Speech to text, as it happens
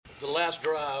The last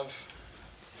drive,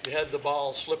 you had the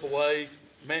ball slip away,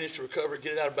 managed to recover it,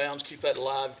 get it out of bounds, keep that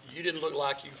alive. You didn't look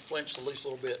like you flinched the least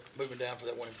little bit moving down for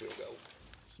that winning field goal.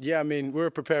 Yeah, I mean, we're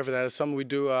prepared for that. It's something we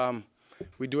do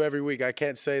every week. I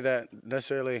can't say that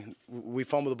necessarily we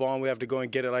fumble the ball and we have to go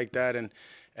and get it like that and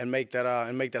make that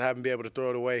happen, be able to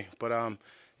throw it away. But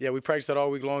yeah, we practiced that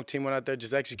all week long. Team went out there,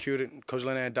 just executed. Coach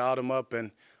Linehan dialed them up and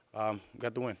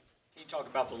got the win. Can you talk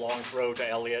about the long throw to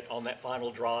Elliott on that final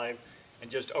drive and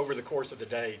just over the course of the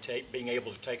day, being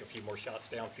able to take a few more shots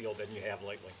downfield than you have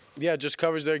lately? Yeah, just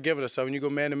coverage they're giving us. So when you go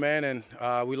man-to-man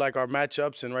and we like our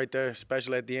matchups, and right there,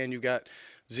 especially at the end, you've got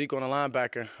Zeke on a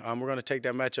linebacker. We're going to take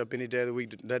that matchup any day of the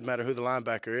week. Doesn't matter who the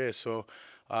linebacker is. So,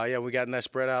 yeah, we got in that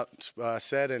spread out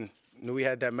set and knew we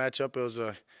had that matchup. It was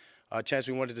a chance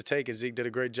we wanted to take, and Zeke did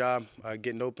a great job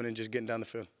getting open and just getting down the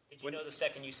field. Did you know the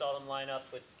second you saw them line up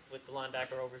with the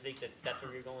linebacker over Zeke that that's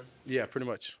where you're going? Yeah, pretty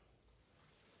much.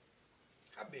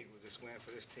 How big was this win for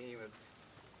this team?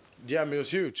 Yeah, I mean, it was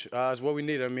huge. It's what we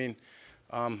needed. I mean,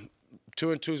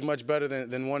 2-2 is much better than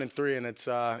 1-3,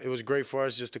 and it was great for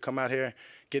us just to come out here,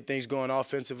 get things going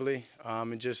offensively,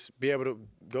 and just be able to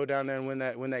go down there and win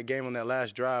that game on that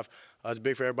last drive. It's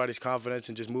big for everybody's confidence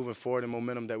and just moving forward and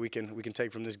momentum that we can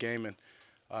take from this game and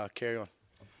carry on.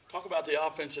 Talk about the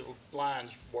offensive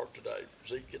line's work today.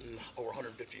 Zeke getting over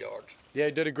 150 yards. Yeah,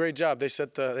 he did a great job. They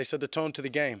set the tone to the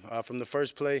game from the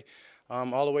first play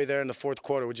all the way there in the fourth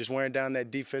quarter. We're just wearing down that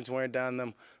defense, wearing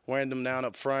them down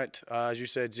up front. As you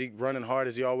said, Zeke running hard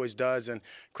as he always does, and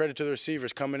credit to the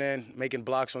receivers coming in, making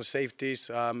blocks on safeties,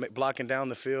 blocking down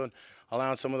the field,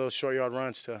 allowing some of those short yard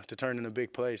runs to turn into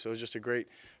big plays. So it was just a great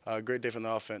day from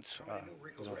the offense. How many new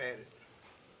wrinkles were added?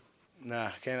 Nah,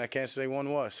 I can't say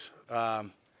one was.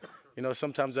 You know,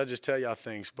 sometimes I just tell y'all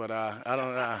things, but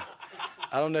I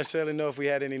don't necessarily know if we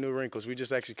had any new wrinkles. We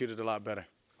just executed a lot better.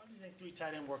 Why do you think three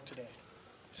tight end work today?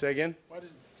 Say again? Why did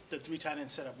the three tight end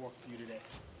setup work for you today?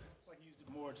 Like you used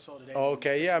it more so today. Oh,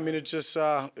 okay, yeah. I mean, it just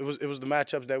it was the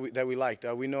matchups that we liked.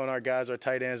 We know in our guys, our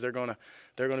tight ends, they're gonna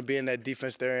be in that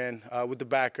defense they're in with the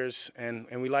backers, and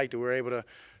we liked it. We were able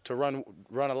to run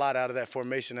a lot out of that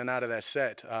formation and out of that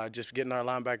set. Just getting our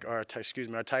our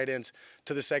tight ends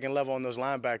to the second level on those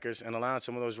linebackers and allowing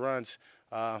some of those runs.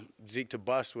 Zeke to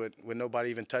bust with nobody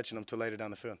even touching them till later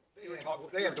down the field.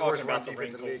 They had the worst run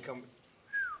defense in the league coming.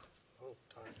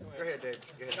 Go ahead, Dave.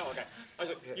 Go ahead. No,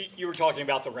 okay. You were talking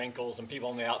about the wrinkles, and people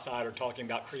on the outside are talking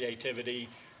about creativity.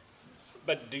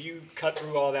 But do you cut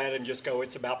through all that and just go,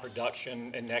 it's about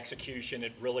production and execution?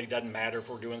 It really doesn't matter if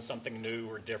we're doing something new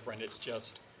or different. It's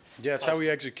just – Yeah, it's how we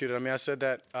execute it. I mean, I said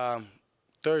that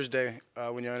Thursday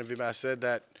when you interviewed me. I said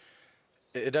that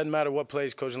it doesn't matter what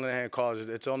plays Coach Linehan calls.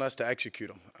 It's on us to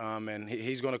execute them. And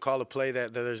he's going to call a play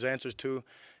that there's answers to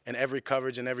in every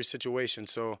coverage and every situation.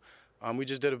 So we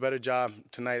just did a better job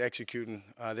tonight executing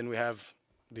than we have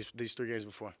these 3 games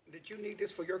before. Did you need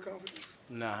this for your confidence?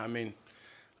 Nah, I mean,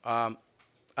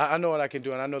 I know what I can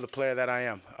do, and I know the player that I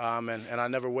am. And I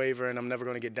never waver, and I'm never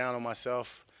going to get down on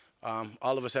myself.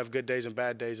 All of us have good days and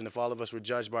bad days, and if all of us were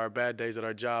judged by our bad days at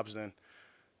our jobs, then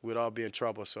we'd all be in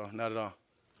trouble, so not at all.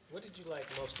 What did you like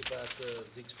most about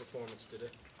Zeke's performance today?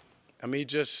 I mean,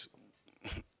 just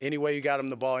any way you got him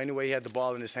the ball, any way he had the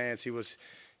ball in his hands, he was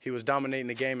dominating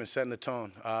the game and setting the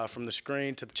tone, from the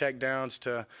screen to the check downs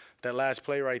to that last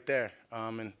play right there.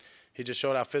 And he just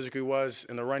showed how physical he was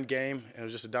in the run game, and it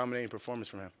was just a dominating performance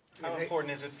from him. How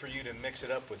important is it for you to mix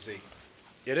it up with Zeke?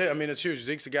 It is. I mean, it's huge.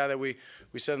 Zeke's a guy that we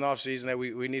said in the offseason that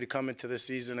we need to come into this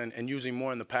season and use him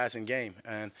more in the passing game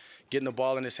and getting the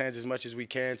ball in his hands as much as we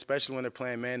can, especially when they're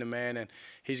playing man-to-man, and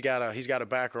he's got a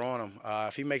backer on him.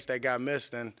 If he makes that guy miss,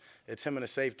 then it's him and a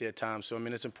safety at times. So, I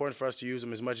mean, it's important for us to use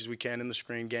him as much as we can in the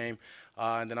screen game,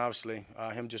 and then obviously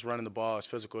him just running the ball as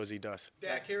physical as he does.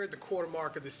 Dak, here at the quarter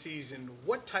mark of the season,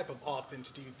 what type of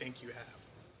offense do you think you have?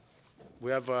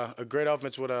 We have a great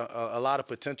offense with a lot of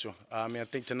potential. I mean, I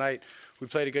think tonight we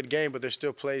played a good game, but there's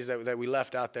still plays that we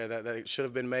left out there that should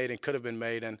have been made and could have been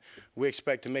made, and we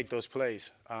expect to make those plays.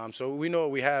 So we know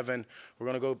what we have, and we're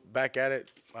going to go back at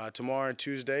it tomorrow and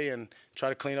Tuesday and try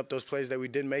to clean up those plays that we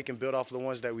did make and build off of the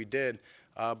ones that we did.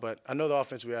 But I know the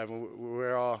offense we have, and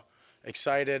we're all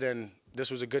excited, and this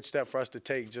was a good step for us to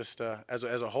take just as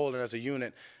a whole and as a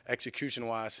unit,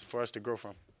 execution-wise, for us to grow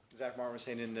from. Zach Martin was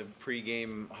saying in the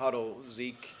pregame huddle,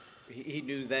 Zeke, he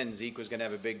knew then Zeke was going to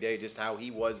have a big day, just how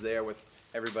he was there with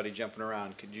everybody jumping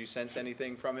around. Could you sense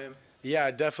anything from him? Yeah,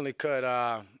 I definitely could.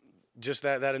 Just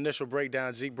that initial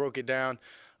breakdown, Zeke broke it down.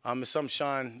 It's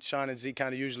something Sean and Zeke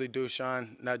kind of usually do.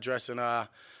 Sean, not dressing,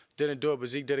 didn't do it, but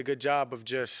Zeke did a good job of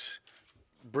just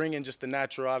bringing just the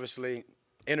natural, obviously,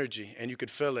 energy, and you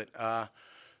could feel it.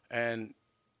 And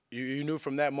you knew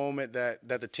from that moment that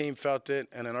the team felt it,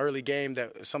 and an early game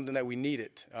that something that we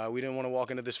needed. We didn't want to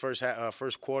walk into this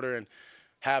first quarter and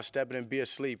half-stepping and be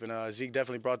asleep. And Zeke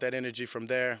definitely brought that energy from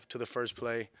there to the first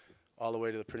play, all the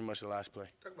way to pretty much the last play.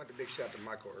 Talk about the big shot to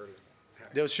Michael early.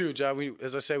 That was huge.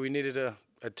 As I said, we needed to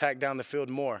attack down the field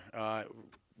more,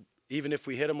 even if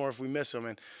we hit him or if we miss him.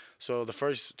 And so the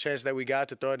first chance that we got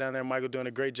to throw it down there, Michael doing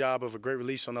a great job of a great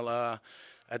release on the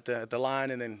at the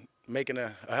line, and then making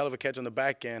a hell of a catch on the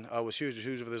back end was huge. It was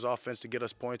huge for this offense to get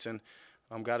us points and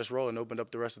got us rolling, opened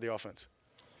up the rest of the offense.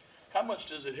 How much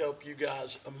does it help you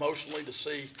guys emotionally to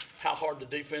see how hard the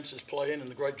defense is playing and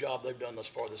the great job they've done thus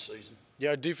far this season? Yeah,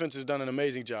 our defense has done an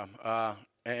amazing job.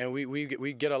 And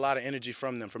we get a lot of energy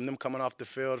from them coming off the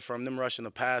field, from them rushing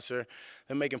the passer,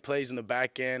 them making plays in the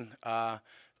back end,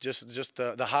 just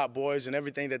the hot boys and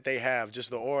everything that they have,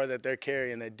 just the aura that they're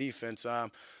carrying, that defense.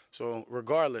 So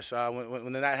regardless,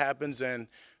 when that happens and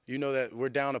you know that we're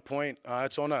down a point,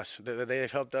 it's on us.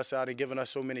 They've helped us out and given us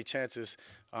so many chances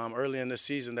early in this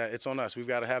season that it's on us. We've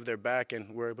got to have their back,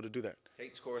 and we're able to do that.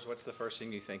 Tate scores. What's the first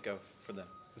thing you think of for them?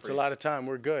 It's a lot of time.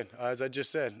 We're good. As I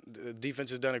just said, the defense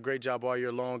has done a great job all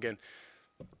year long, and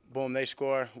boom, they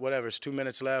score, whatever. It's 2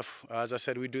 minutes left. As I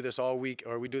said, we do this all week,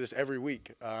 or we do this every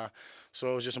week.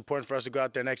 So it was just important for us to go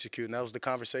out there and execute, and that was the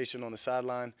conversation on the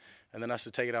sideline, and then us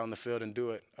to take it out on the field and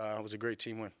do it. It was a great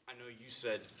team win. I know you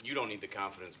said you don't need the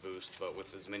confidence boost, but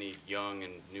with as many young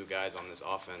and new guys on this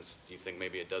offense, do you think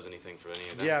maybe it does anything for any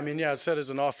of them? Yeah, I said as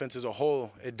an offense as a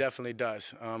whole, it definitely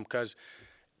does, because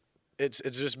it's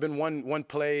just been one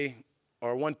play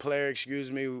or one player,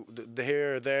 the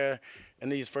here or there in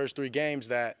these first 3 games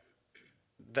that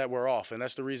we're off, and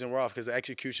that's the reason we're off, because the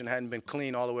execution hadn't been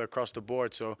clean all the way across the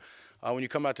board. So when you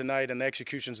come out tonight and the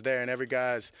execution's there and every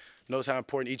guy knows how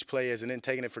important each play is and then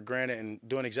taking it for granted and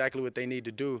doing exactly what they need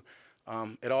to do,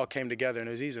 it all came together and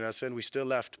it was easy. And I said we still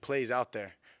left plays out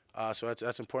there, so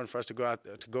that's important for us to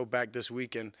go back this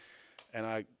week and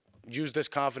use this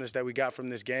confidence that we got from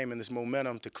this game and this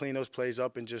momentum to clean those plays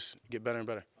up and just get better and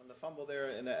better. On the fumble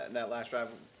there in that last drive,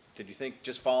 did you think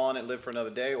just fall on it, live for another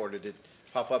day, or did it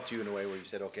pop up to you in a way where you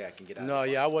said, okay, I can get out? No,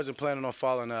 I wasn't planning on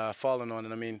falling on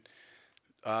it. I mean,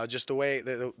 just the way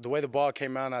the ball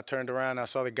came out, and I turned around, I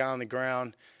saw the guy on the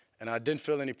ground, and I didn't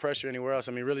feel any pressure anywhere else.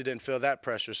 I mean, really didn't feel that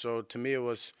pressure. So to me, it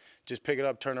was just pick it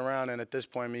up, turn around, and at this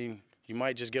point, I mean, you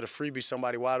might just get a freebie,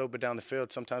 somebody wide open down the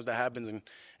field. Sometimes that happens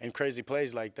in crazy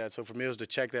plays like that. So for me, it was to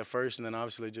check that first, and then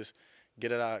obviously just get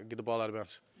the ball out of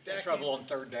bounds. Had trouble on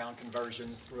third down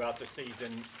conversions throughout the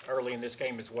season, early in this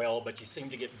game as well, but you seem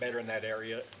to get better in that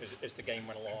area as the game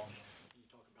went along. Can you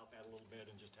talk about that a little bit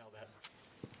and just how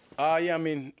that? Yeah, I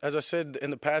mean, as I said in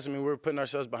the past, I mean, we're putting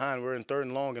ourselves behind. We're in 3rd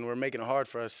and long, and we're making it hard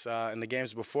for us in the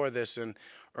games before this. And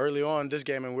early on this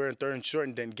game, and we're in 3rd and short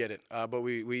and didn't get it. But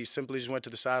we simply just went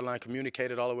to the sideline,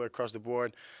 communicated all the way across the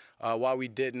board. While we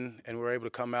didn't, and we were able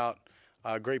to come out.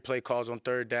 Great play calls on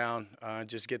 3rd down,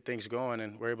 just get things going,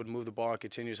 and we're able to move the ball and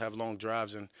continue to have long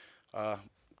drives and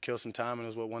kill some time, and it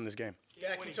was what won this game.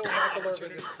 Dak, you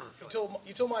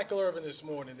told Michael Irvin this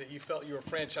morning that you felt you were a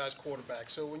franchise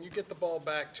quarterback. So when you get the ball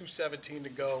back, 2:17 to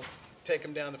go, take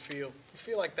him down the field, you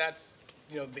feel like that's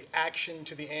the action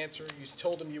to the answer? You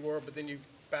told him you were, but then you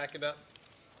back it up.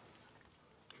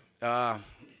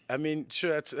 I mean,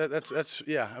 sure. That's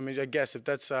yeah. I mean, I guess if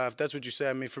that's what you say.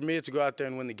 I mean, for me, it's to go out there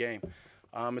and win the game.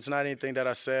 It's not anything that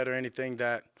I said or anything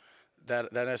that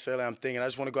necessarily I'm thinking. I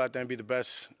just want to go out there and be the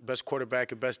best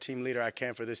quarterback and best team leader I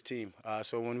can for this team.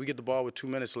 So when we get the ball with 2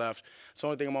 minutes left, the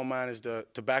only thing on my mind is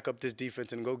to back up this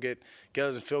defense and go get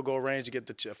us in field goal range to get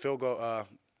the field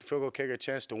goal kicker a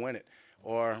chance to win it,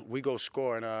 or we go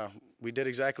score. And we did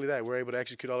exactly that. We're able to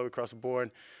execute all the way across the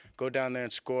board, go down there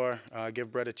and score,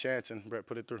 give Brett a chance, and Brett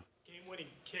put it through. Game-winning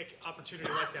kick opportunity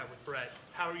like that with Brett.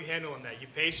 How are you handling that? You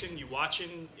pacing? You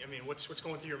watching? I mean, what's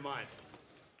going through your mind?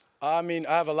 I mean,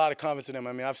 I have a lot of confidence in him.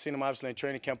 I mean, I've seen him obviously in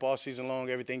training camp all season long,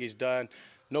 everything he's done.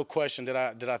 No question did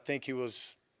I think he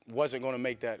wasn't going to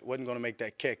make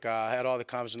that kick. I had all the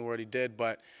confidence in the world he did,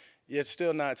 but it's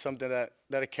still not something that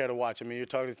I care to watch. I mean, you're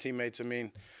talking to teammates. I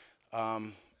mean,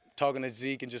 talking to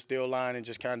Zeke and just the O-line and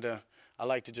just kind of, I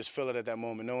like to just feel it at that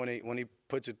moment. Knowing when he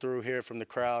puts it through, hear it from the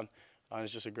crowd,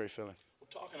 it's just a great feeling.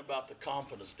 We're talking about the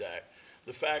confidence, Dak.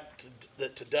 The fact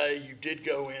that today you did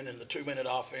go in the 2-minute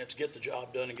offense, get the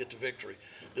job done, and get the victory.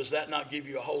 Does that not give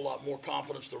you a whole lot more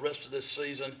confidence the rest of this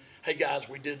season? Hey, guys,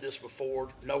 we did this before,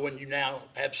 knowing you now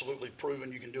absolutely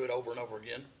proven you can do it over and over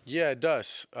again? Yeah, it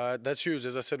does. That's huge.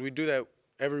 As I said, we do that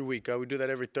every week. We do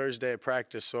that every Thursday at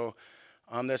practice. So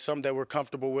that's something that we're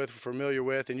comfortable with, familiar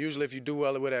with. And usually if you do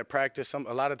well with it at practice, a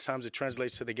lot of times it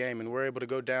translates to the game. And we're able to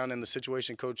go down, and the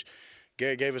situation coach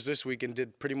Garrett gave us this week and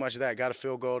did pretty much that. Got a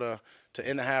field goal to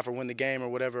end the half or win the game or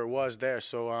whatever it was there.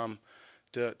 So,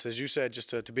 as you said, just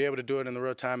to be able to do it in the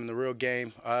real time, in the real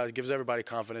game, it gives everybody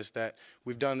confidence that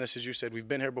we've done this, as you said. We've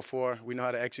been here before. We know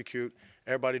how to execute.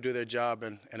 Everybody do their job,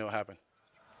 and it'll happen.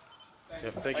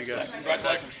 Thank you, guys.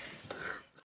 Congratulations.